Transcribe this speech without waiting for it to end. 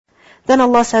Then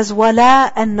Allah says,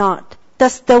 وَلَا and not.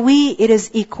 تَسْتَوِي, it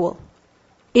is equal.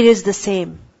 It is the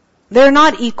same. They're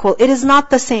not equal. It is not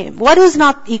the same. What is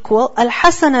not equal?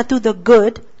 Al-hasanatu, the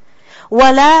good.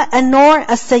 وَلَا and nor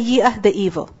as-sayyi'ah, the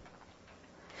evil.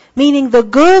 Meaning the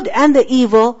good and the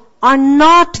evil are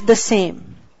not the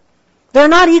same. They're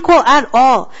not equal at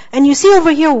all. And you see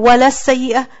over here, وَلَا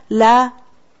السَّيِّئَةِ la.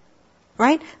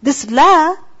 Right? This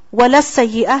la, وَلَا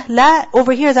السَّيِّئَةِ la,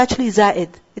 over here is actually zaid.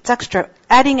 It's extra,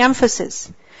 adding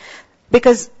emphasis.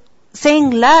 Because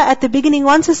saying la at the beginning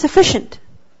once is sufficient.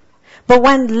 But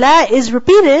when la is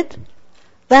repeated,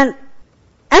 then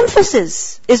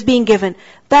emphasis is being given.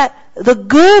 That the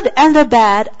good and the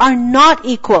bad are not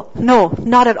equal. No,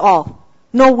 not at all.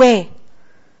 No way.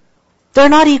 They're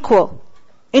not equal.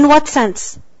 In what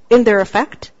sense? In their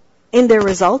effect, in their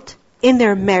result, in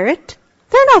their merit.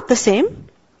 They're not the same.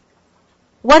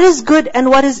 What is good and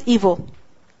what is evil?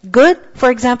 Good, for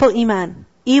example, iman.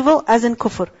 Evil as in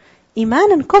kufr.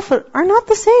 Iman and kufr are not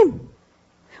the same.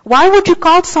 Why would you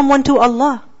call someone to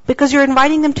Allah? Because you're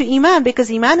inviting them to iman,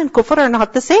 because iman and kufr are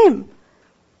not the same.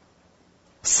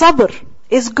 Sabr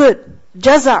is good.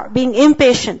 Jaza, being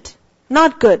impatient,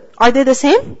 not good. Are they the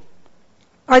same?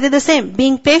 Are they the same?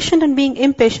 Being patient and being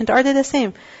impatient, are they the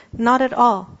same? Not at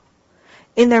all.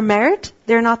 In their merit,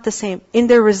 they're not the same. In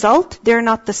their result, they're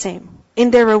not the same.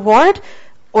 In their reward,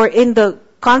 or in the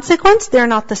consequence, they're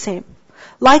not the same.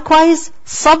 Likewise,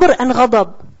 sabr and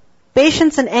ghadab,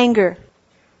 patience and anger,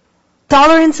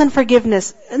 tolerance and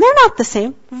forgiveness, and they're not the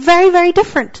same. Very, very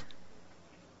different.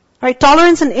 Right?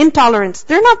 Tolerance and intolerance,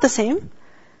 they're not the same.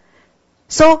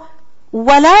 So,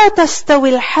 وَلَا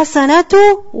تَسْتَوِي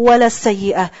الْحَسَنَةُ وَلَا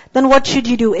السَّيِّئَةُ. Then what should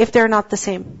you do if they're not the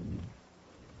same?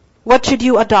 What should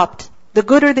you adopt? The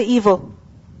good or the evil?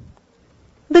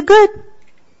 The good.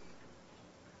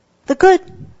 The good.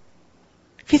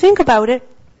 If you think about it,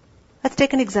 let's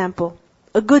take an example.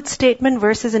 A good statement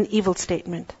versus an evil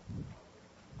statement.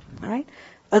 Alright?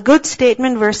 A good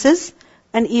statement versus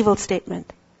an evil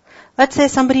statement. Let's say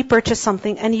somebody purchased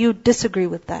something and you disagree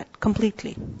with that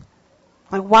completely.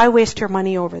 Like, why waste your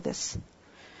money over this?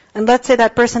 And let's say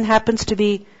that person happens to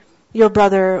be your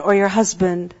brother or your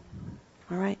husband,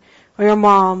 alright? Or your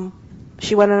mom.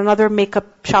 She went on another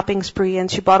makeup shopping spree and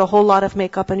she bought a whole lot of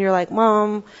makeup and you're like,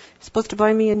 Mom, you're supposed to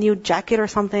buy me a new jacket or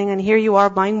something and here you are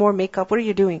buying more makeup. What are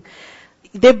you doing?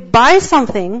 They buy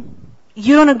something,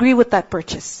 you don't agree with that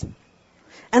purchase.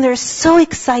 And they're so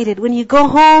excited. When you go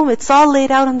home, it's all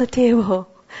laid out on the table.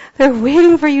 They're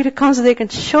waiting for you to come so they can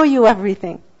show you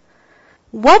everything.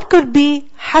 What could be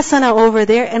hasana over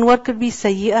there and what could be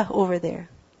sayyi'ah over there?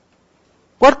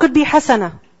 What could be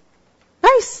hasana?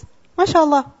 Nice.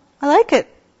 MashaAllah. I like it.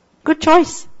 Good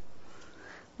choice.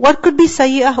 What could be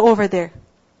sayyi'ah over there?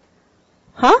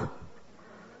 Huh?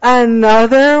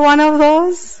 Another one of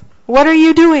those? What are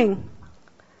you doing?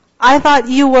 I thought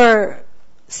you were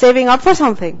saving up for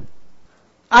something.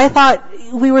 I thought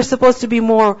we were supposed to be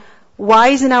more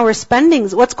wise in our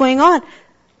spendings. What's going on?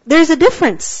 There's a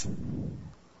difference.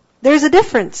 There's a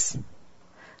difference.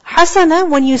 Hasana,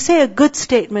 when you say a good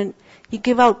statement, you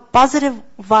give out positive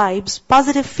vibes,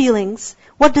 positive feelings.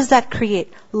 What does that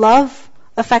create? Love,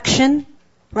 affection,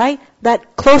 right?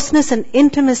 That closeness and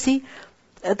intimacy,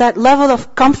 that level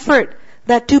of comfort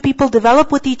that two people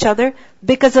develop with each other,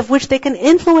 because of which they can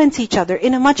influence each other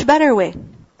in a much better way.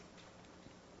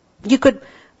 You could,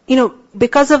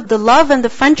 because of the love and the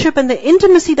friendship and the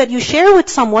intimacy that you share with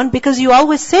someone, because you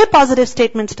always say positive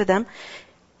statements to them,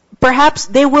 perhaps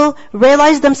they will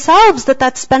realize themselves that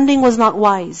that spending was not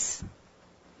wise.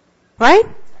 Right?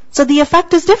 So the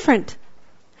effect is different.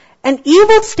 An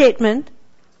evil statement,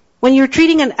 when you're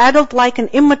treating an adult like an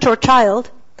immature child,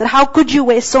 that how could you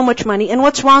waste so much money, and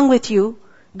what's wrong with you?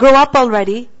 Grow up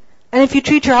already. And if you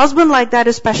treat your husband like that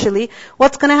especially,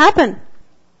 what's going to happen?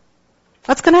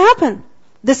 What's going to happen?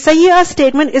 The sayyi'ah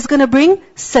statement is going to bring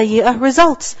sayyi'ah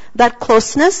results. That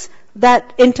closeness,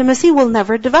 that intimacy will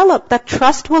never develop. That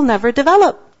trust will never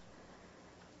develop.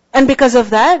 And because of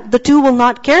that, the two will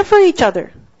not care for each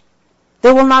other.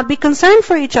 They will not be concerned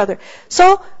for each other.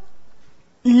 So,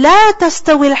 لا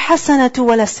تستوي الحسنة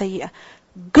ولا السيئة.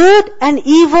 Good and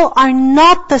evil are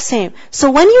not the same.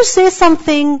 So when you say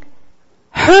something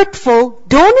hurtful,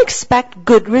 don't expect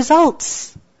good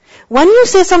results. When you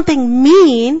say something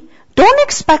mean, don't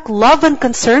expect love and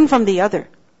concern from the other.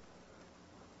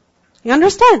 You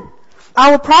understand?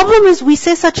 Our problem is we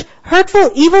say such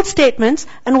hurtful, evil statements,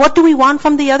 and what do we want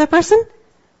from the other person?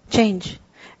 Change.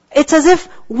 It's as if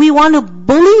we want to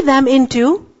bully them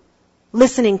into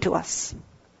listening to us.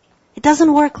 It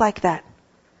doesn't work like that.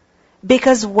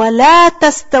 Because وَلَا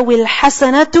تَسْتَوِي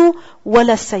الْحَسَنَةُ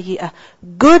وَلَا السَّيِّئَةُ.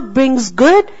 Good brings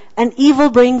good and evil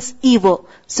brings evil.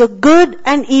 So good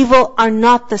and evil are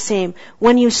not the same.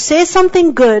 When you say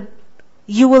something good,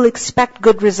 you will expect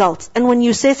good results. And when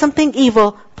you say something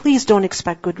evil, please don't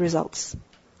expect good results.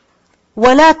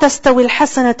 وَلَا تَسْتَوِي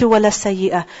الْحَسَنَةُ وَلَا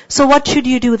السَّيِّئَةُ. So what should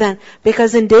you do then?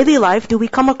 Because in daily life, do we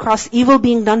come across evil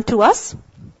being done to us?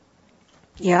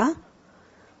 Yeah.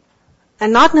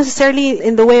 And not necessarily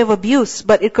in the way of abuse,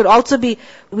 but it could also be,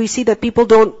 we see that people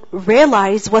don't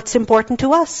realize what's important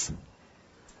to us.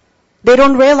 They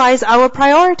don't realize our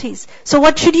priorities. So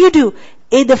what should you do?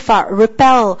 Idfa,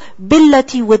 repel,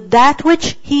 billati, with that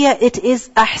which here it is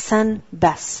ahsan,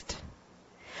 best.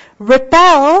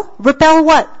 Repel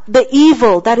what? The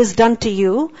evil that is done to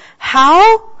you.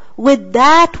 How? With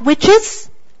that which is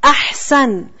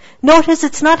ahsan. Notice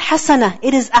it's not hasana,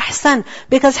 it is ahsan.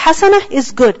 Because hasana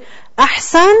is good.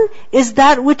 Ahsan is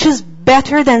that which is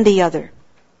better than the other.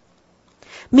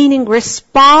 Meaning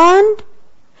respond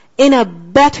in a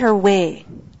better way.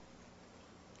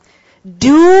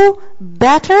 Do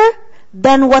better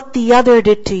than what the other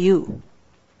did to you.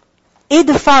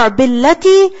 Idfa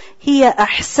billati hiya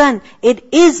ahsan. It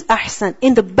is ahsan.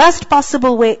 In the best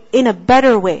possible way, in a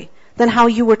better way than how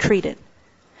you were treated.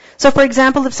 So for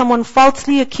example, if someone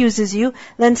falsely accuses you,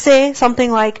 then say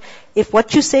something like, if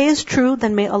what you say is true,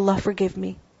 then may Allah forgive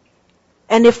me.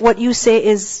 And if what you say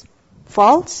is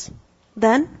false,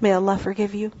 then may Allah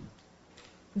forgive you.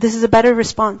 This is a better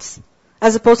response,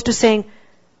 as opposed to saying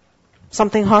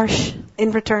something harsh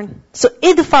in return. So,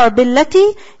 idfa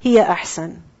billati hiya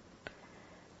ahsan.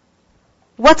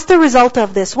 What's the result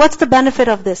of this? What's the benefit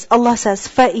of this? Allah says,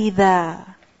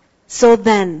 فَإِذَا. So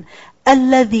then,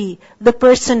 الَّذِي, the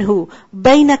person who,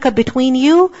 بَيْنَكَ, between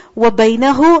you,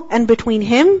 وَبَيْنَهُ, and between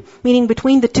him, meaning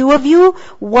between the two of you,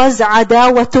 was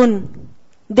عَدَاوَةٌ.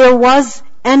 There was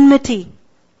enmity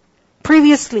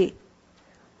previously,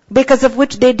 because of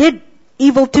which they did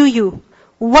evil to you.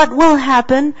 What will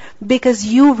happen because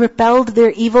you repelled their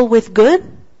evil with good?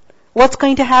 What's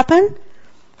going to happen?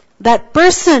 That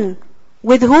person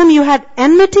with whom you had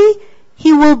enmity,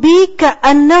 he will be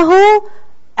كَأَنَّهُ,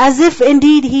 as if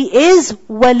indeed he is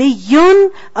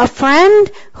waliyun, a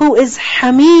friend who is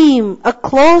hamim, a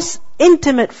close,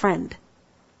 intimate friend.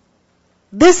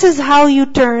 This is how you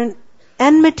turn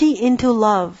enmity into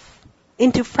love,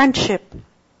 into friendship.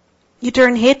 You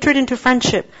turn hatred into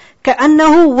friendship.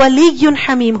 كَأَنَّهُ وَلِيٌّ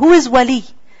حَمِيمٌ. Who is wali?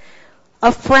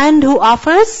 A friend who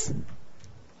offers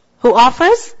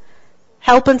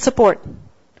help and support.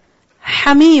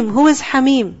 Hamim. Who is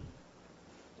hamim?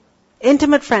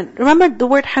 Intimate friend. Remember, the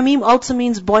word hamim also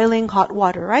means boiling hot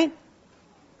water, right?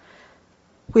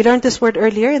 We learned this word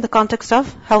earlier in the context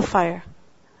of hellfire.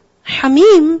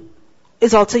 Hamim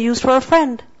is also used for a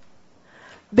friend.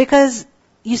 Because,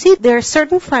 you see, there are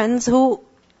certain friends who,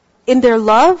 in their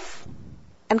love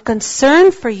and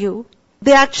concern for you,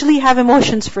 they actually have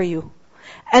emotions for you.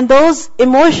 And those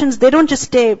emotions, they don't just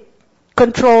stay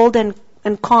controlled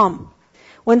and calm.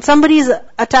 When somebody is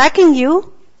attacking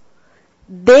you,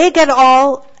 they get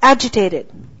all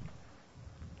agitated.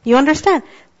 You understand?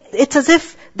 It's as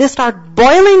if they start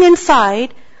boiling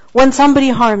inside when somebody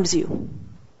harms you.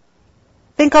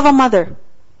 Think of a mother.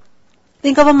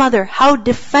 Think of a mother, how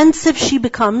defensive she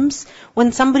becomes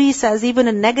when somebody says even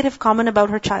a negative comment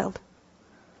about her child.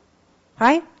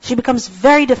 Right? She becomes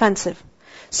very defensive.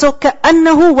 So,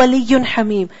 كَأَنَّهُ وَلِيٌّ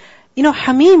حَمِيمٌ. You know,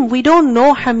 hamim, we don't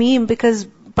know hamim because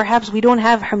perhaps we don't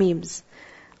have hamims.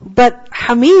 But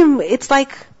hamim, it's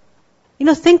like,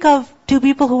 think of two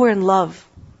people who are in love.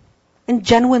 In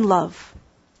genuine love.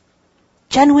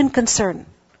 Genuine concern.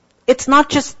 It's not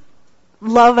just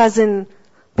love as in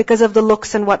because of the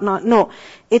looks and whatnot. No.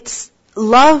 It's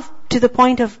love to the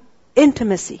point of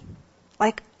intimacy.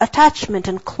 Like attachment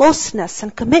and closeness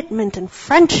and commitment and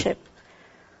friendship.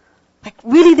 Like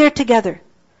really they're together.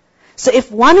 So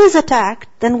if one is attacked,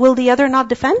 then will the other not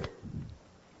defend?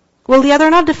 Will the other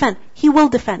not defend? He will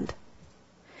defend.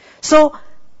 So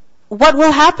what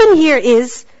will happen here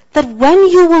is that when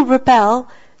you will repel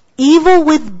evil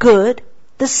with good,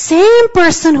 the same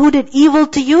person who did evil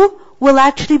to you will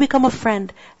actually become a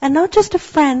friend. And not just a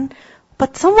friend,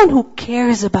 but someone who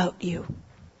cares about you.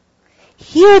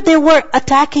 Here they were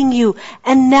attacking you,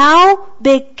 and now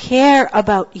they care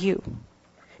about you.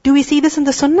 Do we see this in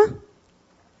the Sunnah?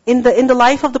 In the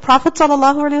life of the Prophet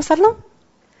ﷺ?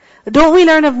 Don't we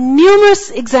learn of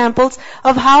numerous examples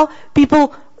of how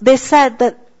people, they said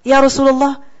that, Ya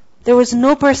Rasulullah, there was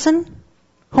no person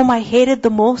whom I hated the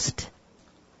most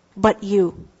but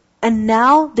you. And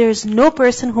now there is no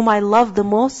person whom I love the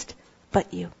most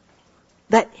but you.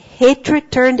 That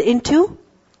hatred turned into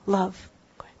love.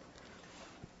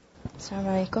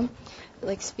 Assalamu alaikum.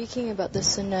 Like speaking about the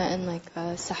sunnah and like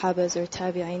sahabas or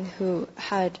tabi'in who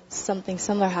had something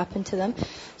similar happen to them.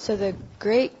 So the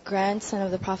great grandson of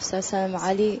the Prophet ﷺ,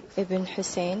 Ali ibn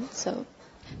Hussein. So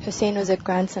Hussein was a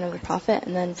grandson of the Prophet,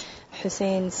 and then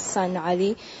Hussein's son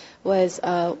Ali was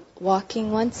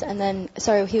walking once, and then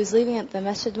he was leaving at the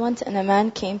masjid once, and a man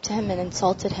came to him and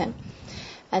insulted him.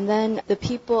 And then the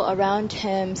people around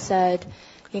him said,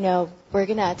 we're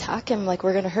going to attack him, like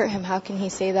we're going to hurt him. How can he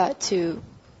say that to...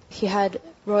 He had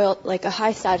royal, like a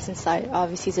high status inside.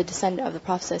 Obviously, he's a descendant of the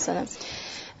Prophet ﷺ.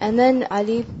 And then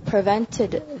Ali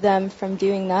prevented them from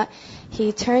doing that.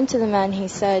 He turned to the man, he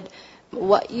said,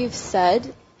 what you've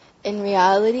said, in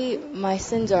reality, my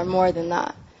sins are more than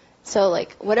that. So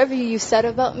like, whatever you said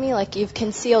about me, like you've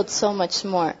concealed so much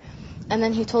more. And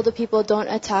then he told the people, don't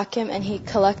attack him, and he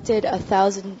collected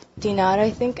 1,000 dinar, I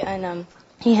think, and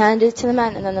he handed it to the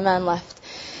man, and then the man left.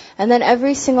 And then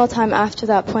every single time after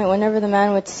that point, whenever the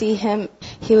man would see him,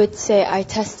 he would say, I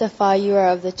testify you are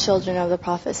of the children of the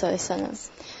Prophet ﷺ.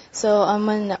 So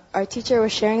when our teacher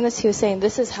was sharing this, he was saying,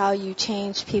 this is how you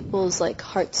change people's like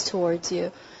hearts towards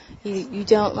you. You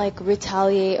don't like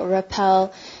retaliate or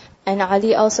repel. And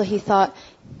Ali also, he thought,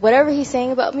 whatever he's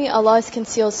saying about me, Allah has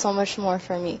concealed so much more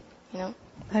for me.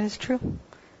 That is true.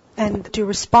 And to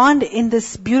respond in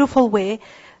this beautiful way,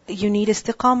 you need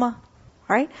istiqamah,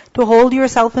 right? To hold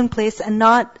yourself in place and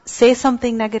not say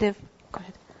something negative. Go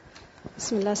ahead.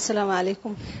 Bismillah, assalamu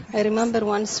alaikum. I remember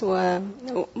once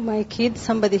my kid,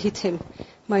 somebody hit him,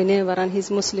 my neighbor, and he's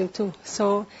Muslim too.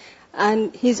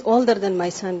 And he's older than my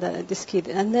son, this kid.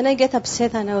 And then I get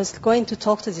upset, and I was going to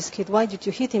talk to this kid. Why did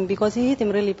you hit him? Because he hit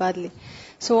him really badly.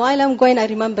 So while I'm going, I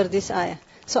remember this ayah.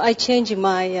 So I changed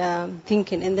my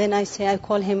thinking, and then I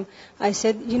call him, I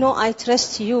said, I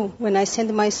trust you. When I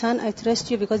send my son, I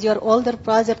trust you because you're older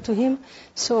brother to him.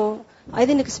 So I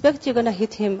didn't expect you're going to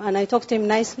hit him. And I talked to him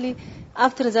nicely.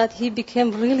 After that, he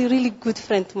became really, really good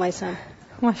friend to my son.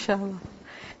 MashaAllah.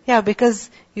 Yeah, because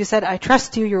you said, I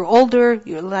trust you, you're older,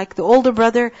 you're like the older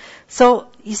brother. So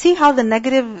you see how the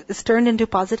negative is turned into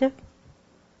positive?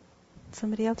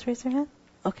 Somebody else raise their hand?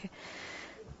 Okay.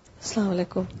 Assalamu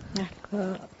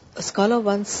alaikum. A scholar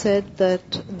once said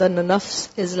that the nafs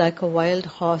is like a wild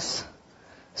horse.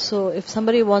 So if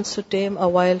somebody wants to tame a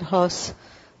wild horse,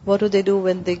 what do?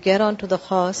 When they get onto the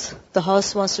horse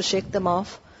wants to shake them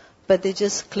off, but they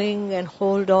just cling and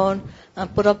hold on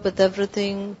and put up with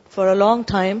everything for a long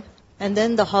time, and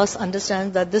then the horse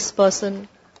understands that this person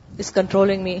is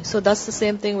controlling me. So that's the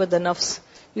same thing with the nafs.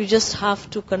 You just have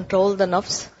to control the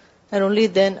nafs, and only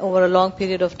then, over a long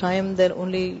period of time, then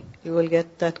only you will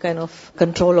get that kind of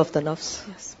control of the nafs.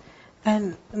 Yes.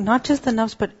 And not just the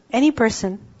nafs, but any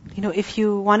person, if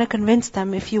you want to convince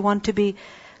them, if you want to be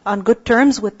on good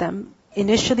terms with them,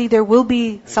 initially there will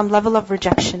be some level of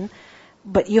rejection,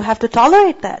 but you have to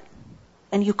tolerate that.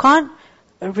 And you can't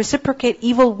reciprocate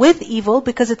evil with evil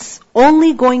because it's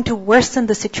only going to worsen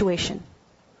the situation.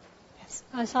 Yes.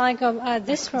 Assalamualaikum.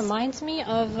 This reminds me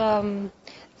of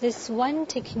this one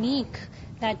technique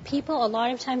that a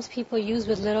lot of times people use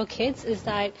with little kids is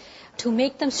that to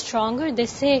make them stronger, they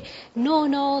say,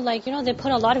 no, they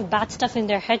put a lot of bad stuff in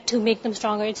their head to make them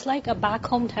stronger. It's like a back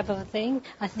home type of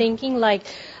a thinking like,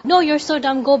 no, you're so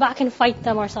dumb, go back and fight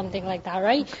them or something like that,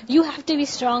 right? You have to be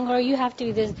stronger, you have to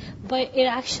be this. But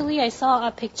I saw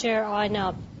a picture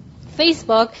on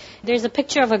Facebook. There's a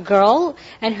picture of a girl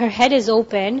and her head is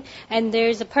open and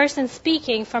there's a person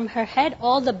speaking from her head.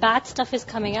 All the bad stuff is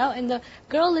coming out and the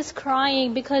girl is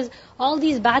crying because all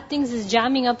these bad things is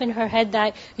jamming up in her head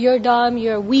that you're dumb,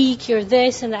 you're weak, you're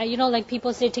this and that. Like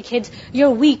people say to kids,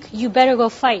 you're weak, you better go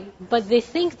fight. But they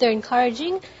think they're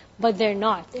encouraging, but they're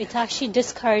not. It's actually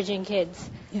discouraging kids.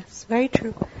 Yes, very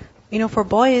true. For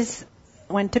boys,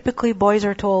 when typically boys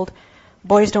are told,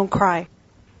 boys don't cry,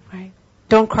 right?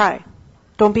 Don't cry.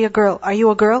 Don't be a girl. Are you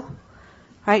a girl?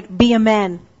 Right? Be a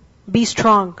man. Be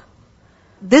strong.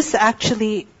 This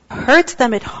actually hurts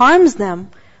them. It harms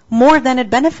them more than it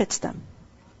benefits them.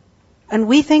 And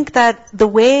we think that the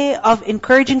way of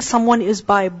encouraging someone is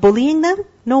by bullying them.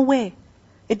 No way.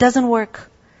 It doesn't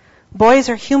work. Boys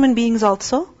are human beings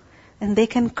also, and they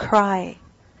can cry.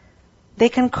 They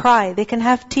can cry. They can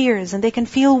have tears, and they can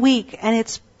feel weak, and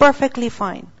it's perfectly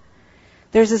fine.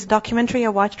 There's this documentary I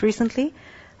watched recently,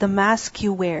 The Mask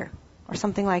You Wear, or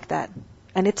something like that.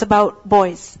 And it's about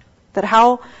boys. That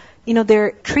how,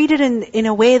 they're treated in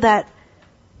a way that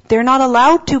they're not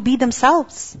allowed to be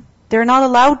themselves. They're not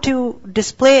allowed to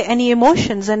display any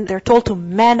emotions, and they're told to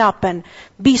man up and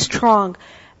be strong.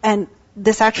 And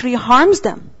this actually harms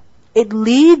them. It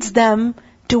leads them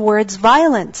towards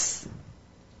violence.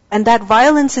 And that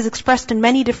violence is expressed in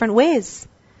many different ways.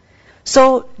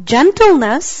 So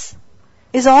gentleness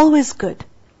is always good.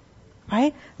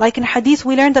 Right? Like in hadith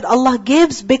we learned that Allah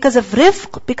gives because of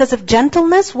rifq, because of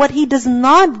gentleness, what He does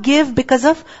not give because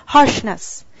of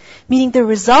harshness. Meaning the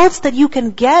results that you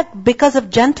can get because of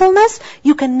gentleness,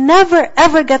 you can never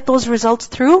ever get those results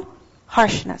through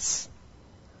harshness.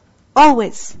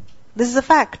 Always. This is a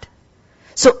fact.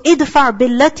 So idfa'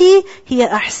 billati hiya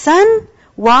ahsan.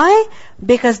 Why?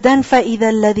 Because then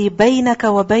فَإِذَا الَّذِي بَيْنَكَ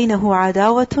وَبَيْنَهُ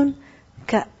عَدَاوَةٌ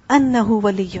كَأَنَّهُ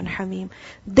وَلِيٌّ حَمِيمٌ.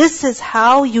 This is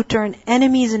how you turn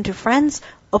enemies into friends,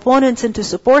 opponents into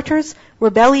supporters,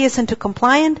 rebellious into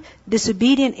compliant,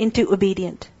 disobedient into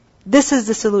obedient. This is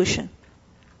the solution.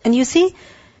 And you see,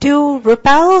 to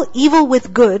repel evil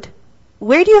with good,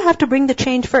 where do you have to bring the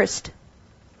change first?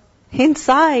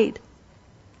 Inside.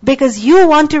 Because you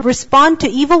want to respond to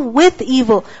evil with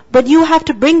evil, but you have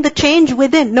to bring the change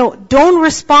within. No, don't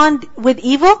respond with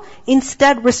evil,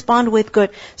 instead respond with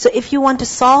good. So if you want to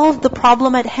solve the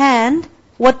problem at hand,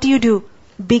 what do?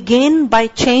 Begin by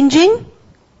changing.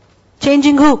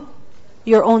 Changing who?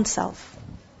 Your own self.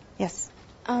 Yes.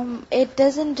 It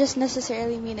doesn't just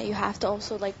necessarily mean that you have to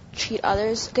also treat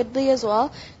others goodly as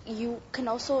well. You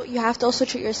have to also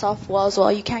treat yourself well as well.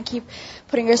 You can't keep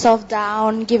putting yourself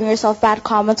down, giving yourself bad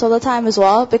comments all the time as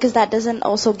well, because that doesn't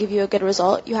also give you a good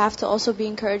result. You have to also be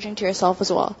encouraging to yourself as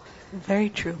well. Very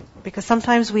true. Because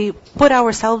sometimes we put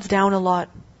ourselves down a lot.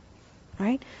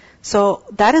 Right? So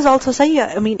that is also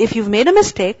sayya. I mean, if you've made a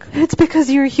mistake, it's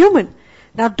because you're human.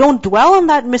 Now don't dwell on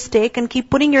that mistake and keep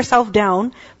putting yourself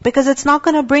down, because it's not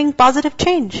going to bring positive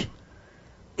change.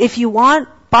 If you want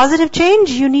positive change,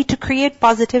 you need to create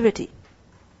positivity.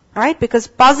 Alright? Because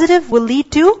positive will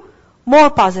lead to more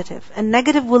positive, and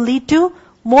negative will lead to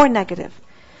more negative.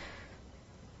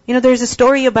 There's a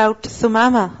story about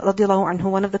Thumama radiallahu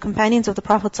anhu, one of the companions of the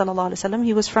Prophet ﷺ.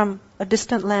 He was from a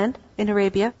distant land in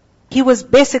Arabia. He was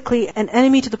basically an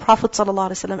enemy to the Prophet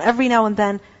ﷺ. Every now and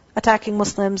then, attacking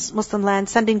Muslims, Muslim land,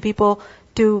 sending people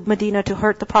to Medina to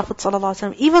hurt the Prophet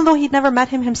ﷺ, even though he'd never met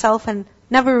him himself and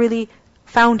never really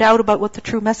found out about what the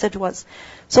true message was.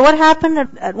 So what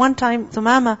happened at one time,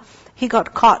 Thumama, he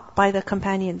got caught by the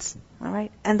companions.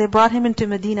 Alright? And they brought him into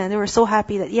Medina, and they were so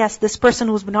happy that, yes, this person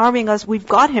who's been harming us, we've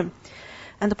got him.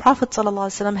 And the Prophet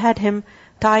ﷺ had him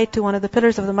tied to one of the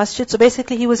pillars of the masjid. So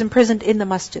basically he was imprisoned in the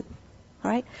masjid.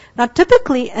 Alright? Now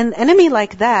typically, an enemy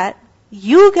like that,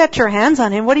 you get your hands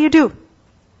on him, what do?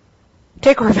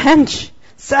 Take revenge.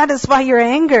 Satisfy your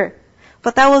anger.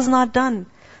 But that was not done.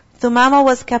 Thumama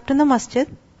was kept in the masjid,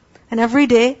 and every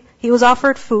day he was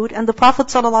offered food, and the Prophet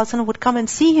ﷺ would come and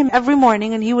see him every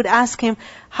morning, and he would ask him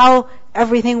how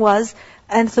everything was,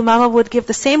 and Thumama would give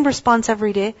the same response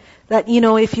every day, that,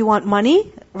 if you want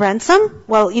money, ransom,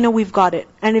 well, we've got it.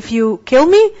 And if you kill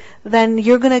me, then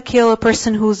you're going to kill a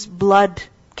person whose blood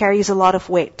carries a lot of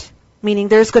weight. Meaning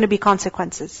there's going to be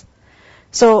consequences.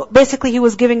 So basically he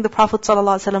was giving the Prophet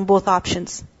ﷺ both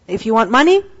options. If you want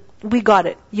money, we got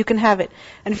it. You can have it.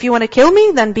 And if you want to kill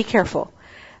me, then be careful.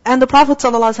 And the Prophet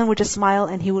ﷺ would just smile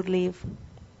and he would leave.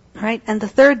 Right? And the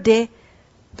third day,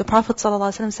 the Prophet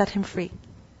ﷺ set him free.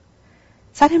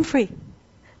 Set him free.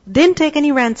 Didn't take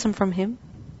any ransom from him.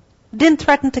 Didn't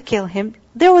threaten to kill him.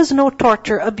 There was no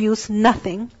torture, abuse,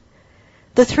 nothing.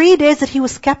 The 3 days that he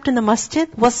was kept in the masjid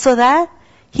was so that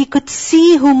he could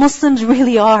see who Muslims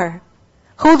really are.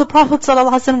 Who the Prophet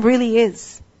ﷺ really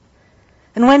is.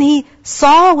 And when he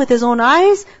saw with his own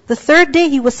eyes, the third day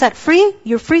he was set free.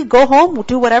 You're free, go home,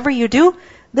 do whatever you do.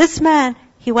 This man,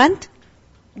 he went,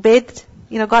 bathed,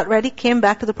 got ready, came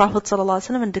back to the Prophet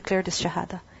ﷺ and declared his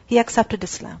shahada. He accepted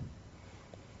Islam.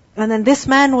 And then this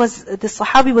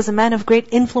Sahabi was a man of great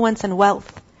influence and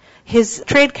wealth. His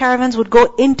trade caravans would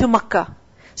go into Makkah.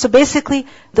 So basically,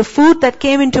 the food that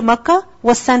came into Makkah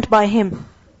was sent by him.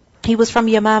 He was from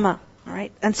Yamama,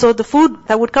 right? And so the food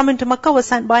that would come into Makkah was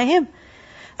sent by him.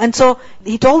 And so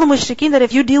he told the mushrikeen that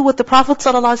if you deal with the Prophet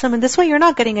ﷺ in this way, you're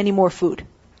not getting any more food.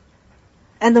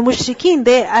 And the mushrikeen,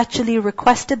 they actually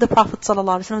requested the Prophet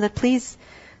ﷺ that please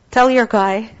tell your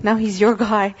guy, now he's your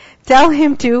guy, tell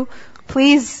him to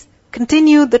please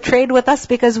continue the trade with us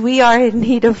because we are in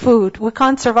need of food. We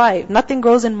can't survive. Nothing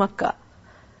grows in Makkah.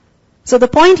 So the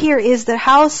point here is that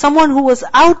how someone who was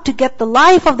out to get the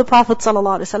life of the Prophet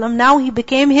ﷺ, now he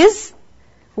became his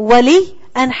wali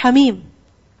and hamim.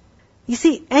 You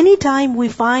see, anytime we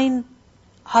find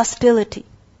hostility,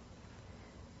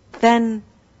 then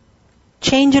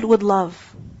change it with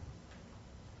love.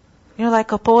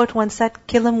 Like a poet once said,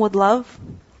 kill him with love.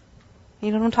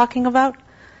 You know what I'm talking about?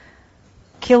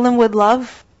 Kill him with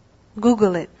love.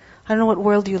 Google it. I don't know what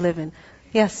world you live in.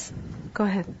 Yes, go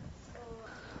ahead.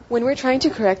 when we're trying to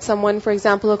correct someone, for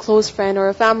example, a close friend or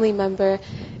a family member,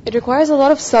 it requires a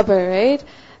lot of sabr, right?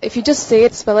 If you just say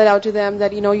it, spell it out to them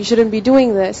that, you shouldn't be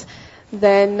doing this,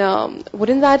 then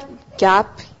wouldn't that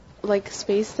gap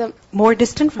space them more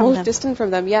distant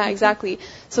from them? Yeah, exactly.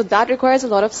 So that requires a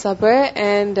lot of sabr,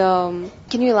 and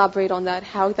can you elaborate on that,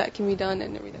 how that can be done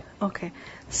and everything? Okay.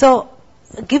 So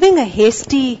giving a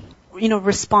hasty,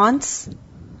 response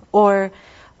or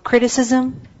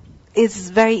criticism is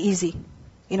very easy.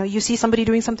 You see somebody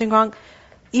doing something wrong,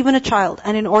 even a child,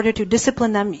 and in order to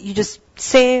discipline them, you just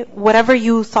say whatever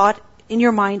you thought in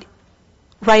your mind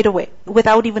right away,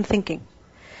 without even thinking.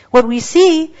 What we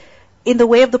see in the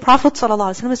way of the Prophet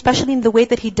ﷺ, especially in the way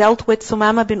that he dealt with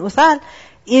Sumama bin Uthal,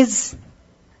 is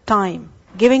time.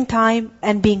 Giving time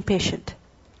and being patient.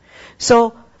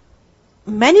 So,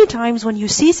 many times when you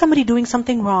see somebody doing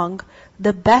something wrong,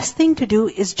 the best thing to do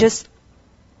is just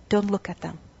don't look at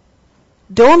them.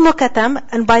 Don't look at them,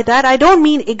 and by that I don't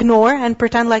mean ignore and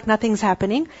pretend like nothing's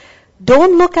happening.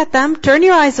 Don't look at them, turn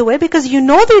your eyes away, because you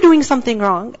know they're doing something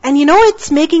wrong, and you know it's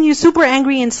making you super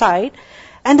angry inside.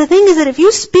 And the thing is that if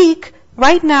you speak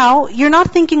right now, you're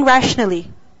not thinking rationally.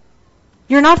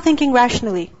 You're not thinking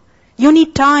rationally. You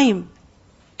need time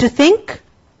to think,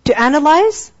 to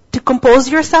analyze, to compose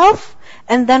yourself,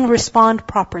 and then respond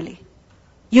properly.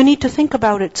 You need to think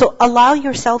about it. So allow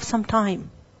yourself some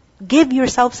time. Give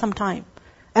yourself some time.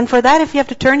 And for that, if you have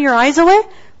to turn your eyes away,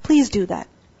 please do that.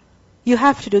 You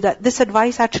have to do that. This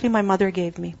advice actually my mother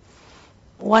gave me.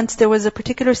 Once there was a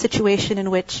particular situation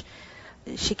in which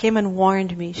she came and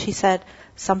warned me. She said,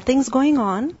 something's going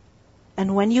on,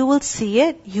 and when you will see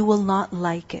it, you will not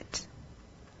like it.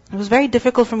 It was very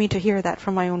difficult for me to hear that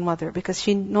from my own mother, because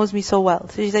she knows me so well.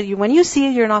 So she said, when you see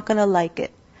it, you're not going to like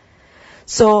it.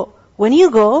 So, when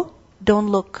you go, don't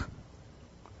look.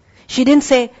 She didn't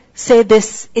say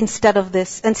this instead of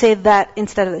this, and say that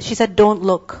instead of this. She said, don't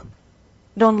look.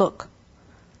 Don't look.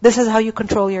 This is how you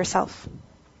control yourself.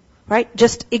 Right?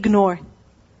 Just ignore.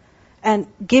 And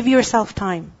give yourself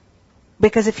time.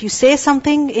 Because if you say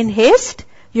something in haste,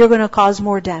 you're going to cause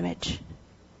more damage.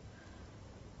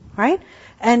 Right?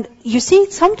 And you see,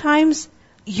 sometimes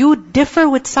you differ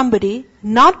with somebody,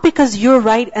 not because you're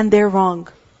right and they're wrong.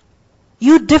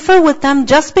 You differ with them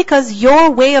just because your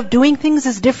way of doing things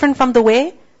is different from the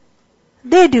way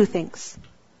they do things.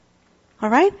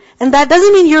 Alright? And that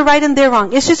doesn't mean you're right and they're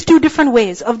wrong. It's just two different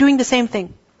ways of doing the same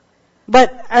thing.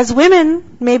 But as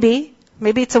women, maybe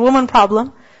it's a woman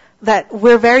problem, that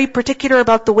we're very particular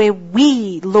about the way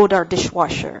we load our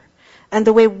dishwasher, and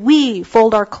the way we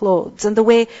fold our clothes, and the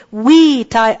way we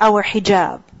tie our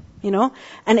hijab,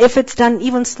 And if it's done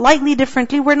even slightly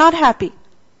differently, we're not happy.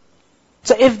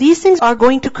 So if these things are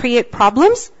going to create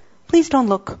problems, please don't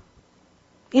look.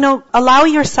 Allow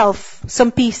yourself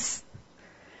some peace.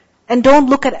 And don't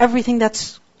look at everything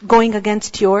that's going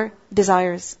against your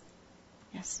desires.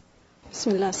 Yes.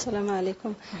 Bismillah, assalamu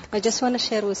alaikum. I just want to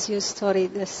share with you a story.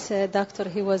 This doctor,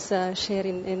 he was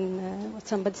sharing in what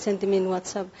somebody sent me in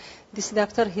WhatsApp. This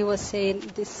doctor, he was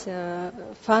saying this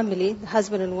family,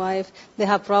 husband and wife, they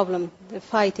have problem. They're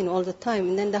fighting all the time.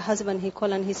 And then the husband, he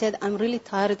called and he said, I'm really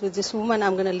tired with this woman,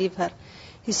 I'm going to leave her.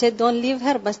 He said, don't leave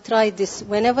her, but try this.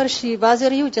 Whenever she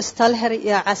bother you, just tell her,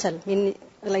 ya asal, mean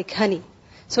like honey.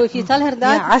 So if you tell her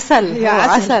that,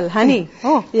 asal, honey.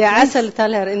 Asal,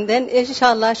 tell her, and then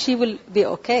inshallah she will be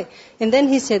okay. And then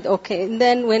he said okay. And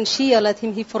then when she yelled at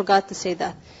him, he forgot to say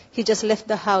that. He just left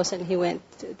the house and he went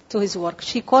to his work.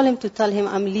 She called him to tell him,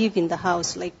 I'm leaving the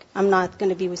house, like I'm not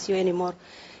going to be with you anymore.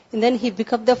 And then he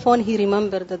picked up the phone, he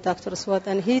remembered the doctor's word,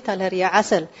 and he told her, ya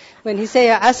asal. When he said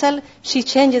ya asal, she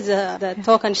changes the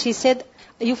talk, and she said,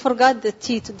 you forgot the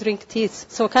tea, to drink tea.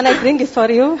 So can I bring it for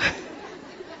you?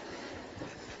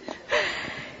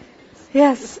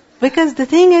 Yes, because the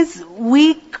thing is,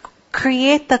 we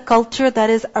create the culture that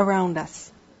is around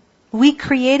us. We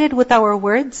create it with our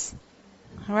words.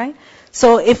 Alright?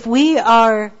 So if we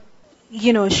are,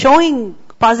 showing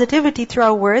positivity through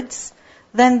our words,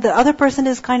 then the other person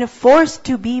is kind of forced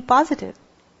to be positive.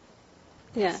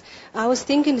 Yeah. I was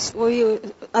thinking,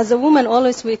 as a woman,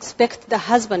 always we expect the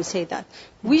husband say that.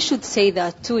 We should say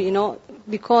that too,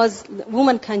 because the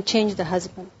woman can change the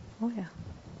husband.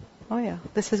 Oh yeah.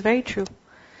 This is very true.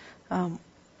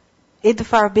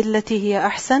 Idfa' billati hiya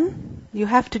ahsan. You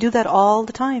have to do that all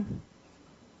the time.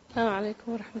 Assalamu alaikum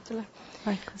wa rahmatullah.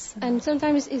 And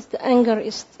sometimes the anger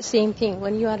is the same thing.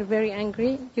 When you are very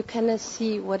angry, you cannot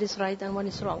see what is right and what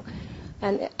is wrong.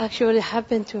 And actually it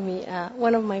happened to me.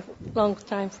 One of my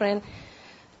long-time friends,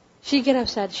 she get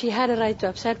upset. She had a right to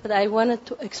upset, but I wanted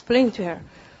to explain to her.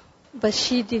 But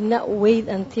she did not wait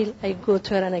until I go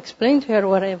to her and explain to her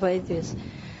whatever it is.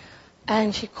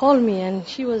 And she called me and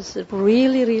she was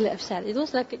really, really upset. It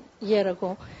was like a year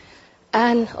ago.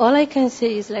 And all I can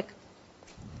say is like,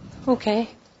 okay.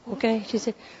 She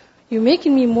said, you're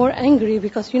making me more angry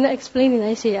because you're not explaining.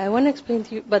 I say, I want to explain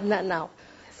to you, but not now.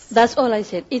 That's all I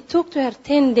said. It took to her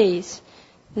 10 days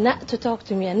not to talk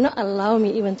to me and not allow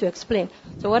me even to explain.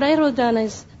 So what I wrote down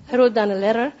is, I wrote down a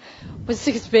letter with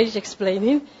 6 pages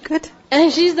explaining. Good.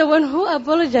 And she's the one who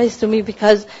apologized to me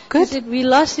because Good. she said we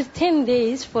lost it 10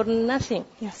 days for nothing.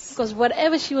 Yes. Because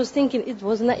whatever she was thinking, it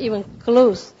was not even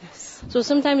close. Yes. So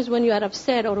sometimes when you are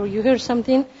upset or you hear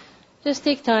something, just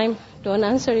take time. Don't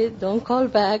answer it. Don't call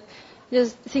back.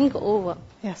 Just think over.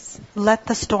 Yes. Let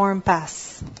the storm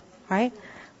pass. Right?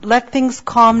 Let things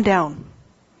calm down.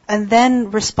 And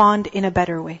then respond in a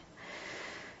better way.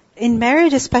 In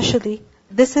marriage especially,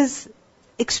 this is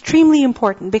extremely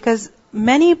important because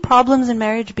many problems in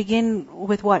marriage begin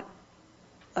with what?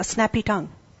 A snappy tongue.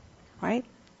 Right?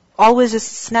 Always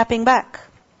just snapping back.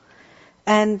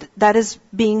 And that is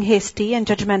being hasty and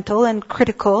judgmental and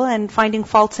critical and finding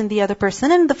faults in the other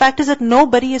person. And the fact is that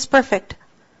nobody is perfect.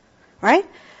 Right?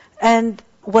 And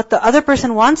what the other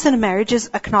person wants in a marriage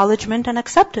is acknowledgement and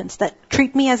acceptance. That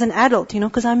treat me as an adult,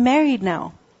 because I'm married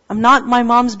now. I'm not my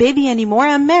mom's baby anymore.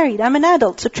 I'm married. I'm an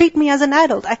adult. So treat me as an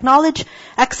adult. Acknowledge,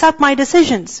 accept my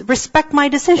decisions. Respect my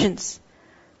decisions.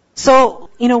 So,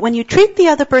 when you treat the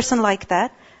other person like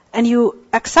that, and you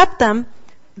accept them,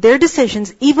 their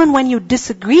decisions, even when you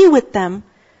disagree with them,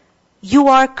 you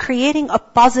are creating a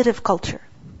positive culture.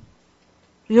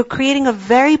 You're creating a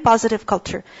very positive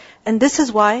culture. And this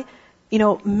is why,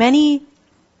 many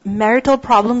marital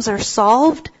problems are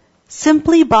solved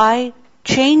simply by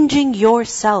changing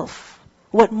yourself.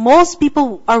 What most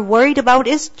people are worried about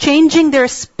is changing their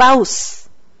spouse.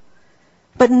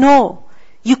 But no,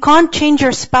 you can't change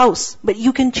your spouse, but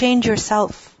you can change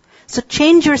yourself. So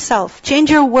change yourself,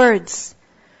 change your words,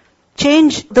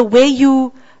 change the way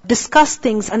you discuss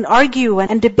things and argue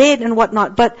and debate and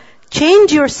whatnot. But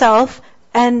change yourself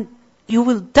and you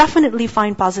will definitely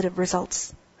find positive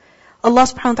results. Allah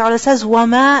subhanahu wa ta'ala says,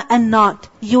 وَمَا and not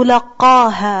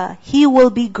يُلَقَّاهَا. He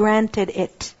will be granted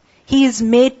it. He is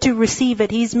made to receive it.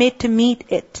 He is made to meet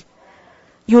it.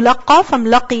 يُلَقَّى from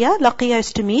laqiya. Laqiya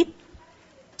is to meet.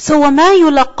 So وَمَا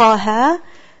يُلَقَّاهَا.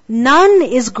 None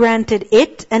is granted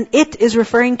it. And it is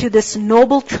referring to this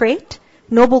noble trait,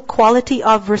 noble quality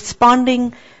of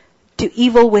responding to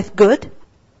evil with good.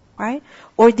 Right?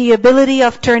 Or the ability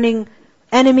of turning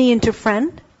enemy into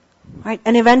friend. Right?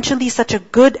 And eventually such a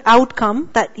good outcome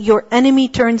that your enemy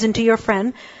turns into your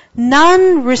friend.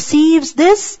 None receives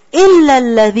this إِلَّا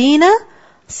الَّذِينَ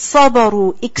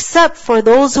صَبَرُوا, except for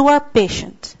those who are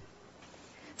patient.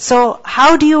 So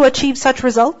how do you achieve such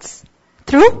results?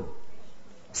 Through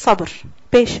sabr,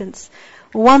 patience.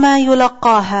 وَمَا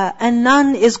يُلَقَّاهَا. And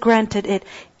none is granted it.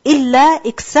 إِلَّا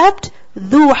except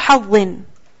ذُو حَظٍ,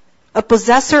 a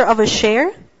possessor of a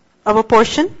share, of a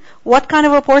portion. What kind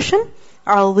of a portion?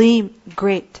 Alim,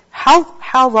 great.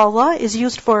 Halala is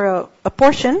used for a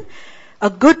portion,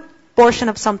 a good portion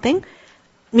of something,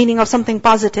 meaning of something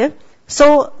positive.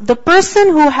 So the person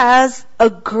who has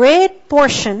a great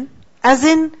portion, as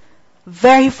in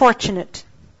very fortunate,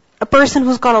 a person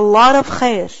who's got a lot of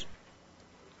khair.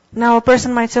 Now a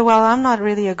person might say, well, I'm not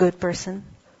really a good person.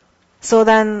 So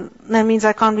then that means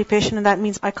I can't be patient and that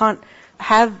means I can't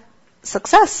have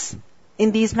success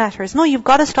in these matters. No, you've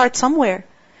got to start somewhere.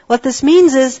 What this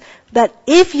means is that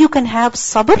if you can have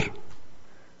sabr,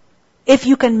 if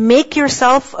you can make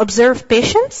yourself observe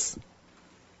patience,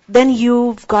 then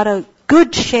you've got a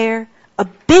good share, a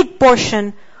big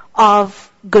portion of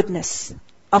goodness,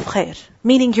 of khair.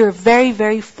 Meaning you're very,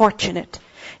 very fortunate.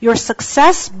 Your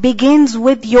success begins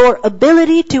with your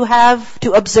ability to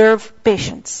observe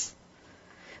patience.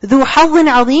 ذُو حَظٍ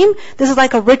عَظِيمٍ. This is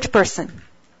like a rich person.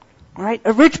 Alright?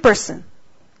 A rich person.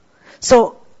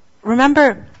 So,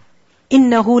 remember,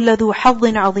 إِنَّهُ لَذُو حَظٍ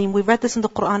عَظِيمٍ. We've read this in the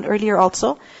Quran earlier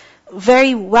also.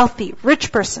 Very wealthy,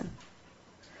 rich person.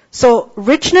 So,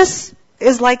 richness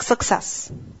is like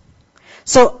success.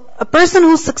 So, a person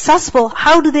who's successful,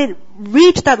 how do they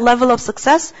reach that level of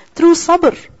success? Through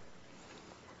sabr.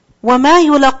 وَمَا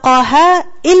يُلَقَّاهَا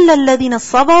إِلَّا الَّذِينَ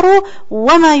صَبَرُوا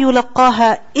وَمَا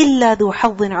يُلَقَّاهَا إِلَّا ذُو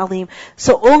حَظٍ عَظِيمٍ.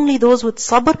 So only those with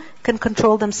sabr can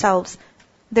control themselves,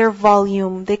 their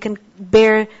volume, they can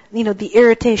bear, the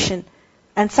irritation.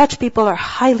 And such people are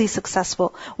highly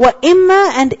successful.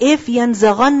 وَإِمَّا and if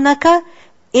يَنْزَغَنَّكَ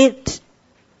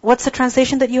what's the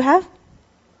translation that you have?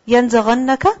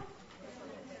 يَنْزَغَنَّكَ?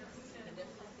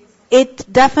 It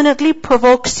definitely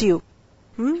provokes you.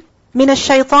 مِنَ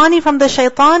الشَّيْطَانِ from the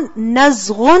shaitan,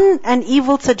 نَزْغٌ an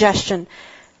evil suggestion.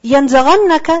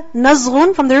 يَنْزَغَنَّكَ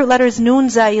نَزْغٌ, from the root letters Nun,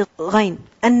 Zai, Ghain.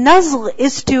 And nazgh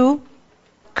is to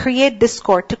create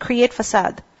discord, to create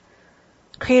fasad,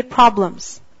 create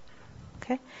problems.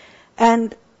 Okay?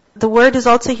 And the word is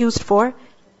also used for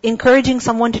encouraging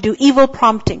someone to do evil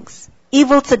promptings,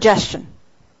 evil suggestion.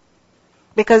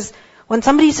 Because when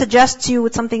somebody suggests you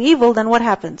with something evil, then what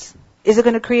happens? Is it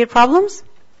going to create problems?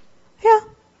 Yeah.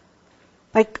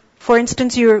 Like, for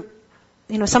instance,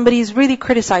 somebody is really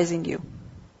criticizing you.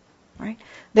 Right?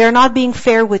 They're not being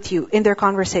fair with you in their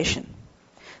conversation.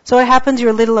 So what happens?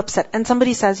 You're a little upset. And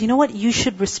somebody says, you know what? You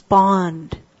should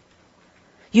respond.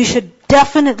 You should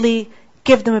definitely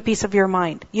give them a piece of your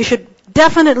mind. You should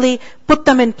definitely put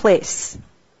them in place.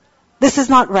 This is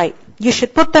not right. You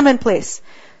should put them in place.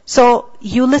 So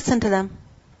you listen to them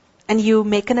and you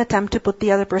make an attempt to put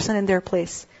the other person in their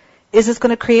place. Is this going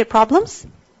to create problems?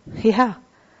 Yeah.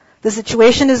 The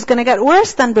situation is going to get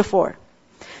worse than before.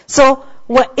 So,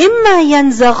 وَإِمَّا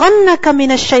يَنْزَغَنَّكَ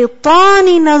مِنَ الشَّيْطَانِ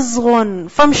نَزْغٌ.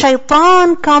 From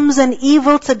shaitan comes an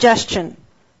evil suggestion.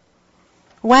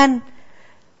 When?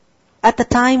 At the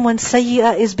time when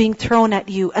sayyi'ah is being thrown at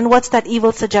you. And what's that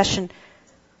evil suggestion?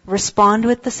 Respond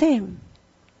with the same.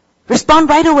 Respond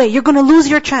right away. You're going to lose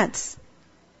your chance.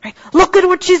 Right? Look at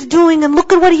what she's doing and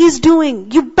look at what he's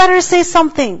doing. You better say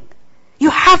something. You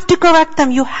have to correct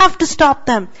them. You have to stop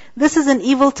them. This is an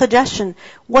evil suggestion.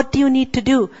 What do you need to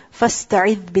do?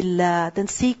 فَاسْتَعِذْ بِاللَّهِ. Then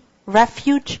seek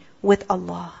refuge with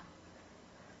Allah.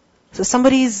 So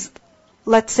somebody's,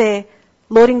 let's say,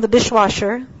 loading the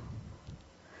dishwasher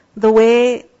the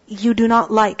way you do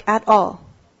not like at all.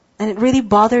 And it really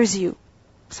bothers you.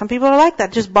 Some people are like that.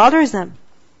 It just bothers them.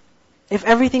 If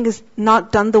everything is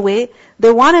not done the way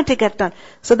they want it to get done.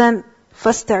 So then,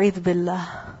 فَاسْتَعِذْ بِاللَّهِ.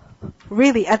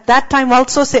 Really, at that time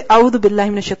also say, أَعُوذُ بِاللَّهِ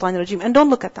مِنَ الشَّيْطَانِ الرَّجِيمِ. And don't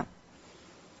look at them.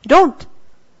 Don't.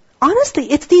 Honestly,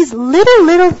 it's these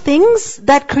little things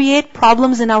that create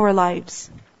problems in our lives.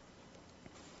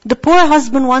 The poor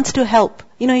husband wants to help.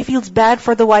 He feels bad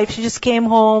for the wife. She just came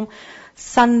home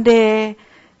Sunday.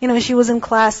 She was in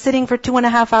class sitting for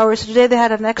 2.5 hours. Today they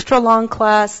had an extra long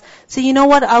class. So you know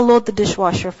what? I'll load the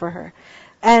dishwasher for her.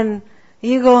 And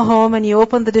you go home and you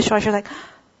open the dishwasher like,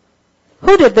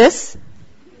 who did this?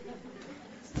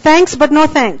 Thanks, but no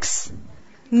thanks.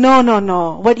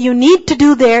 No. What you need to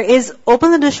do there is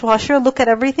open the dishwasher, look at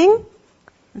everything,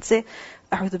 and say,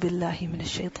 أعوذ بالله من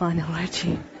الشيطان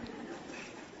الرجيم.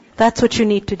 That's what you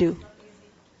need to do.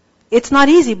 It's not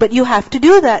easy, but you have to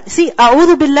do that. See,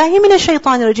 أعوذ بالله من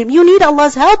الشيطان الرجيم. You need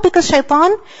Allah's help because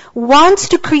shaitan wants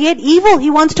to create evil. He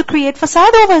wants to create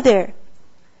fasad over there.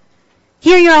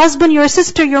 Here your husband, your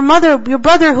sister, your mother, your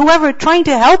brother, whoever, trying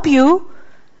to help you,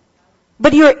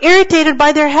 but you're irritated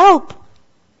by their help.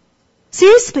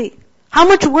 Seriously. How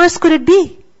much worse could it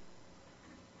be?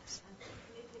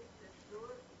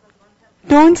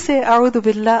 Don't say A'udhu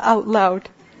Billah out loud.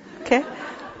 Okay?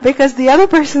 Because the other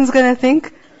person's going to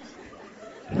think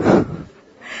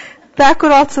that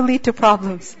could also lead to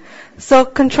problems. So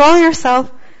control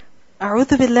yourself.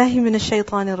 A'udhu Billahi minash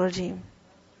shaitanir rajim.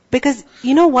 Because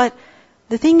you know what?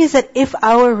 The thing is that if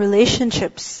our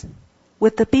relationships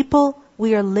with the people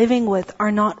we are living with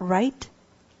are not right,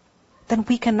 then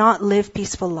we cannot live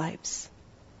peaceful lives.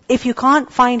 If you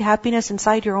can't find happiness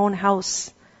inside your own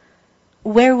house,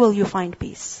 where will you find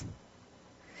peace?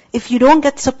 If you don't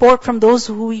get support from those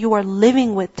who you are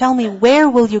living with, tell me, where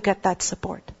will you get that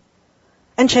support?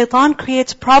 And shaitan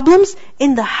creates problems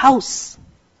in the house,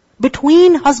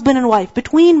 between husband and wife,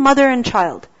 between mother and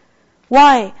child.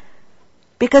 Why?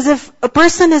 Because if a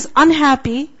person is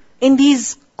unhappy in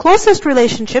these closest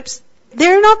relationships,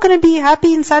 they're not going to be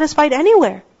happy and satisfied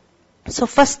anywhere. So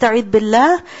فَاسْتَعِذْ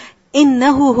بِاللَّهِ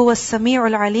إِنَّهُ هُوَ السَّمِيعُ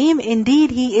الْعَلِيمُ.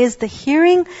 Indeed, He is the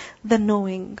hearing, the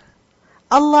knowing.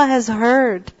 Allah has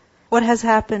heard what has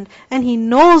happened and He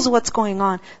knows what's going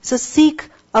on. So seek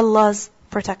Allah's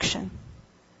protection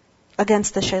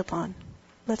against the shaitan.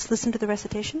 Let's listen to the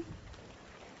recitation.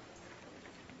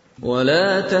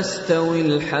 وَلَا تَسْتَوِي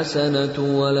الْحَسَنَةُ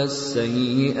وَلَا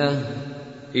السَّيِّئَةُ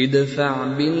ادفع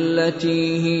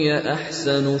بالتي هي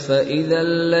أحسن فإذا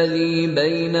الذي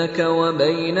بينك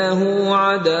وبينه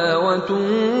عداوة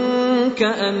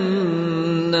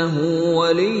كأنه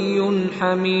ولي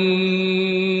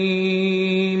حميم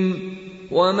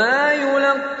وما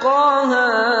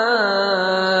يلقاها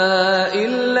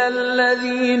إلا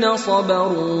الذين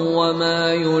صبروا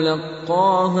وما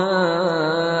يلقاها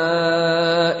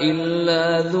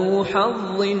إلا ذو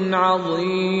حظ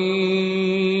عظيم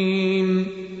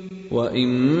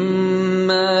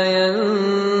وَإِمَّا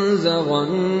يَنزَغَنَّكَ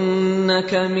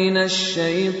ينزغنك من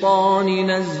الشيطان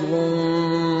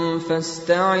نزغ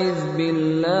فاستعذ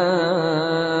بالله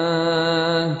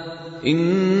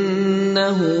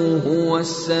إنه هو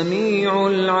السميع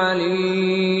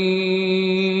العليم.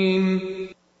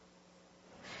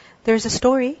 There's a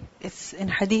story, it's in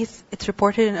hadith, it's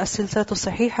reported in As-Silsilatu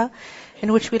Sahiha,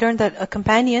 in which we learned that a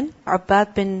companion,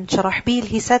 Abbad bin Sharahbil,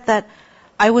 he said that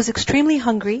I was extremely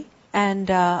hungry and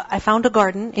I found a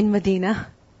garden in Medina.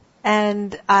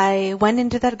 And I went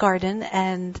into that garden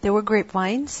and there were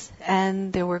grapevines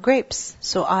and there were grapes.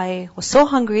 So I was so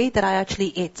hungry that I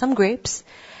actually ate some grapes.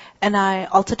 And I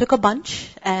also took a bunch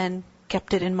and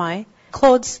kept it in my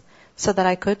clothes so that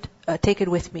I could take it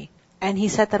with me. And he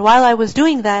said that while I was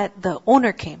doing that, the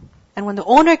owner came. And when the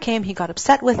owner came, he got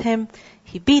upset with him,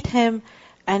 he beat him,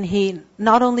 and he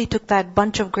not only took that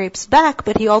bunch of grapes back,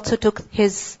 but he also took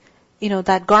his,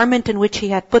 that garment in which he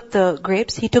had put the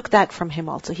grapes, he took that from him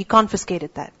also. He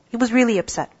confiscated that. He was really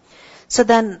upset. So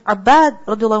then Abbad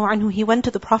radiallahu anhu, he went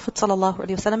to the Prophet sallallahu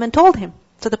alaihi wasallam and told him.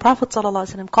 So the Prophet sallallahu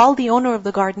alaihi wasallam called the owner of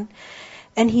the garden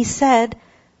and he said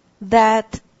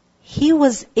that he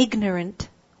was ignorant.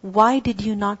 Why did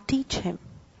you not teach him?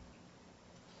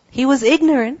 He was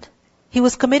ignorant. He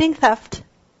was committing theft.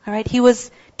 Alright, he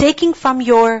was taking from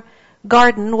your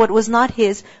garden what was not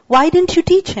his. Why didn't you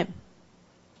teach him?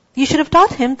 You should have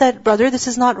taught him that, brother, this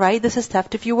is not right, this is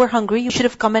theft. If you were hungry, you should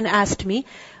have come and asked me.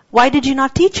 Why did you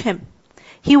not teach him?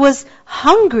 He was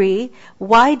hungry,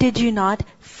 why did you not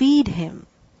feed him?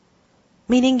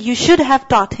 Meaning you should have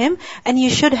taught him and you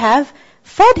should have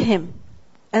fed him.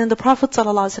 And then the Prophet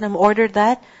ﷺ ordered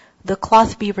that the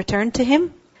cloth be returned to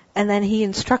him, and then he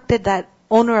instructed that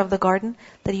owner of the garden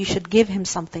that you should give him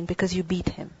something because you beat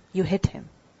him, you hit him.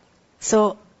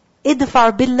 So,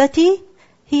 idfa' billati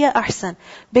hiya ahsan.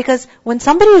 Because when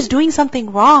somebody is doing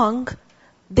something wrong,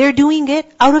 they're doing it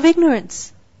out of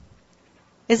ignorance.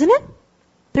 Isn't it?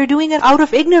 They're doing it out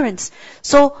of ignorance.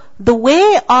 So, the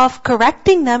way of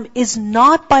correcting them is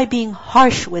not by being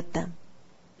harsh with them,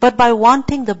 but by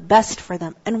wanting the best for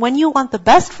them. And when you want the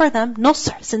best for them,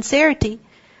 nusr, sincerity,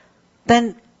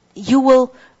 then you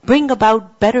will bring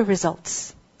about better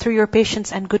results through your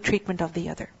patience and good treatment of the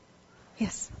other.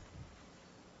 Yes.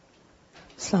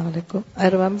 Assalamu alaikum. I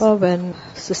remember when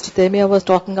Sister Temia was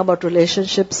talking about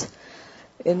relationships.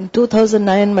 In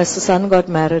 2009, my son got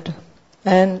married.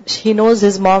 And he knows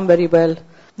his mom very well,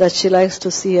 that she likes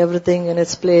to see everything in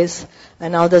its place.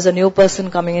 And now there's a new person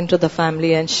coming into the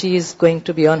family and she is going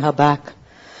to be on her back.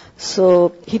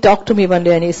 So he talked to me one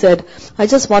day and he said, I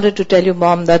just wanted to tell you,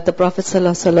 Mom, that the Prophet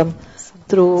ﷺ,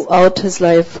 throughout his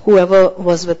life, whoever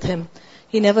was with him,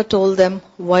 he never told them,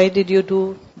 why did you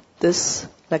do this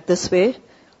like this way?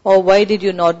 Or why did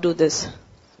you not do this?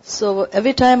 So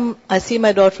every time I see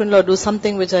my daughter-in-law do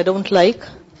something which I don't like,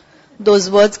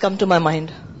 those words come to my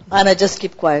mind. And I just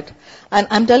keep quiet. And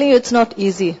I'm telling you, it's not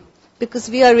easy. Because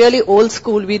we are really old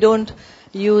school. We don't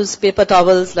use paper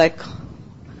towels like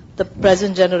the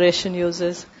present generation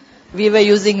uses. We were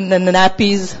using the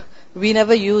nappies. We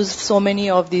never used so many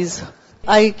of these.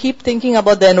 I keep thinking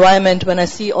about the environment when I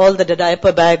see all the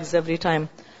diaper bags every time.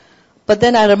 But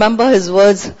then I remember his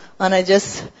words and I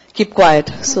just keep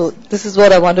quiet. So this is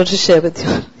what I wanted to share with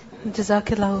you.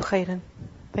 Jazakillahu khairan.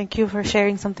 Thank you for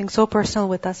sharing something so personal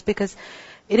with us, because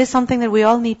it is something that we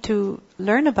all need to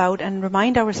learn about and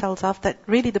remind ourselves of, that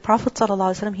really the Prophet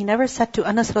ﷺ, he never said to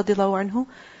Anas radiallahu anhu,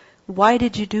 why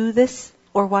did you do this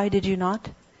or why did you not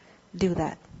do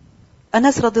that?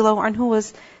 Anas radiallahu anhu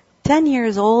was 10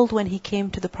 years old when he came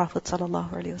to the Prophet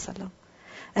ﷺ.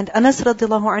 And Anas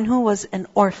radiallahu anhu was an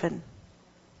orphan.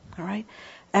 Alright?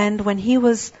 And when he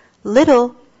was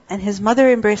little and his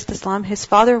mother embraced Islam, his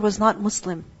father was not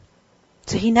Muslim.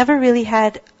 So he never really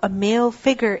had a male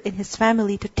figure in his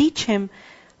family to teach him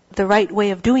the right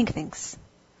way of doing things.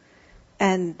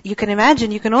 And you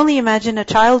can only imagine a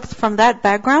child from that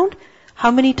background,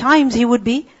 how many times he would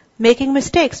be making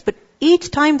mistakes. But each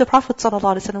time the Prophet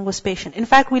ﷺ was patient. In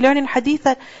fact, we learn in hadith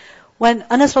that when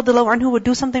Anas radiallahu anhu would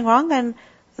do something wrong and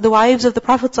the wives of the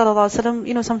Prophet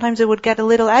ﷺ, sometimes they would get a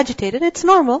little agitated. It's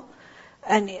normal.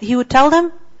 And he would tell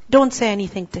them, don't say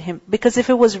anything to him. Because if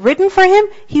it was written for him,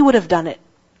 he would have done it.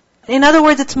 In other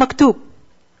words, it's maktub.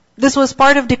 This was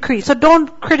part of decree. So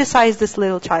don't criticize this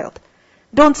little child.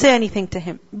 Don't say anything to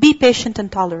him. Be patient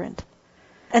and tolerant.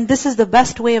 And this is the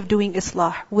best way of doing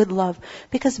islah, with love.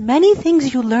 Because many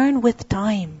things you learn with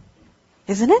time.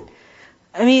 Isn't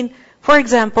it? For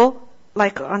example,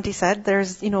 like Auntie said,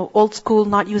 there's, old school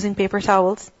not using paper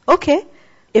towels. Okay.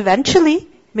 Eventually,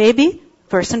 maybe,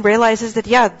 person realizes that,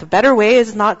 the better way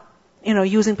is not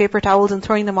using paper towels and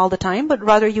throwing them all the time, but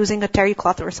rather using a terry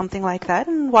cloth or something like that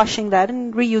and washing that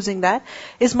and reusing that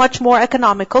is much more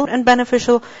economical and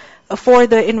beneficial for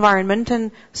the environment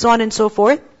and so on and so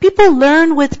forth. People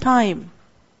learn with time.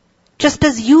 Just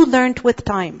as you learned with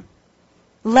time.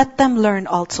 Let them learn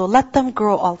also. Let them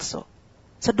grow also.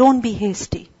 So don't be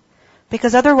hasty.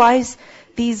 Because otherwise,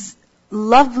 these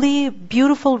lovely,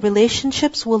 beautiful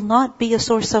relationships will not be a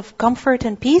source of comfort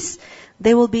and peace.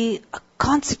 They will be a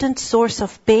constant source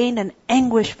of pain and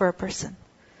anguish for a person.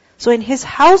 So in his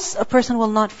house, a person will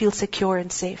not feel secure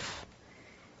and safe.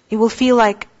 He will feel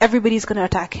like everybody's going to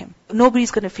attack him.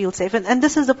 Nobody's going to feel safe. And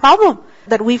this is the problem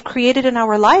that we've created in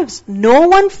our lives. No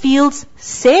one feels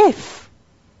safe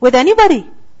with anybody.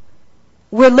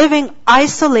 We're living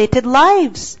isolated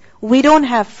lives. We don't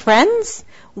have friends.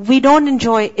 We don't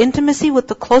enjoy intimacy with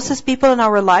the closest people in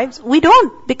our lives. We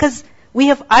don't, because we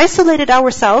have isolated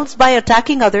ourselves by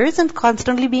attacking others and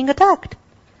constantly being attacked.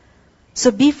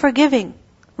 So be forgiving.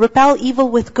 Repel evil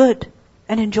with good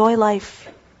and enjoy life.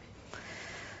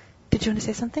 Did you want to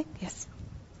say something? Yes.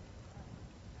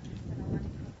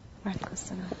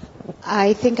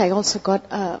 I think I also got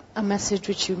a message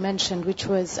which you mentioned, which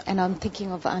was, and I'm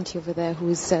thinking of Auntie over there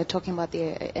who's talking about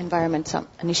the environment,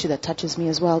 an issue that touches me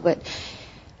as well. But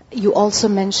you also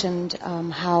mentioned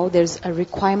how there's a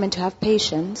requirement to have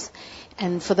patience,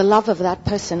 and for the love of that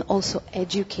person, also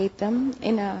educate them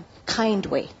in a kind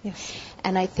way. Yes.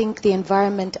 And I think the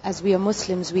environment, as we are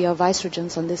Muslims, we are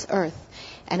viceregents on this earth.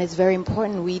 And it's very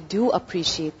important we do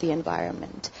appreciate the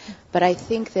environment. But I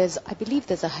think I believe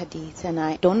there's a hadith, and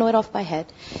I don't know it off by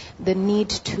head, the need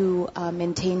to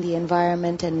maintain the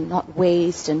environment and not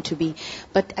waste and to be,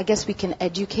 but I guess we can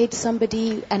educate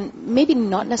somebody and maybe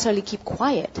not necessarily keep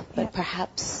quiet, but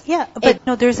perhaps. Yeah, but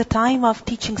there's a time of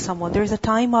teaching someone. There's a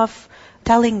time of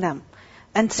telling them.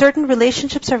 And certain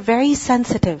relationships are very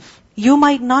sensitive. You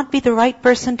might not be the right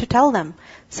person to tell them.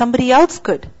 Somebody else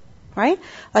could. Right?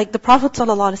 Like the Prophet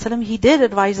ﷺ, he did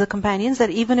advise the companions that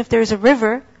even if there's a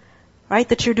river, right,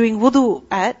 that you're doing wudu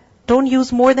at, don't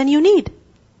use more than you need.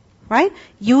 Right?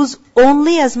 Use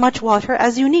only as much water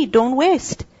as you need. Don't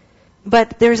waste.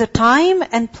 But there's a time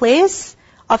and place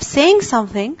of saying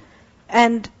something,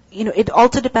 and, it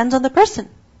also depends on the person.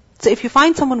 So if you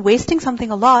find someone wasting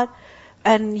something a lot,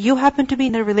 and you happen to be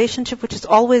in a relationship which is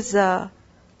always,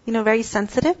 very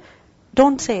sensitive,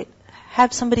 don't say it.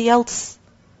 Have somebody else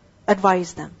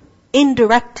advise them.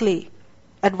 Indirectly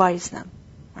advise them.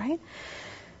 Right?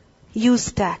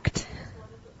 Use tact. I just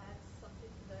wanted to add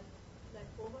something to that. Like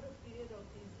over a period of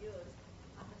these years,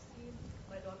 I have seen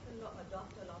my daughter-in-law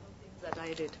adopt a lot of things that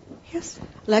I did. Yes.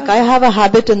 Like I have a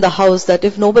habit in the house that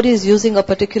if nobody is using a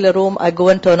particular room, I go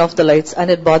and turn off the lights, and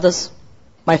it bothers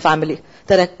my family.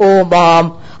 They're like, "Oh,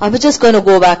 Mom, I was just going to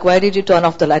go back. Why did you turn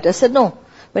off the light?" I said, "No.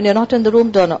 When you're not in the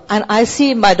room, turn off." And I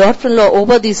see my daughter-in-law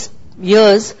over these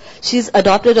years, she's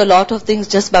adopted a lot of things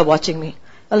just by watching me.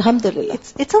 Alhamdulillah.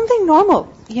 It's something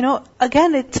normal.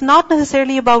 Again, it's not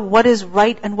necessarily about what is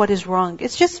right and what is wrong.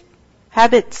 It's just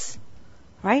habits.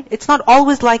 Right? It's not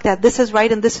always like that. This is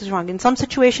right and this is wrong. In some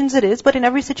situations it is, but in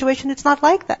every situation it's not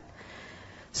like that.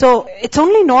 So it's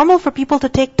only normal for people to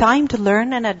take time to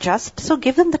learn and adjust. So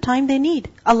give them the time they need.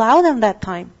 Allow them that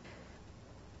time.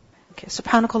 Okay.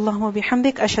 Subhanakallahumma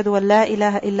bihamdik. Ashhadu an la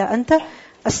ilaha illa anta.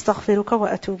 Astaghfiruka wa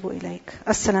atubu ilayk.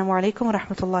 Assalamu alaikum wa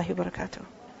rahmatullahi wa barakatuh.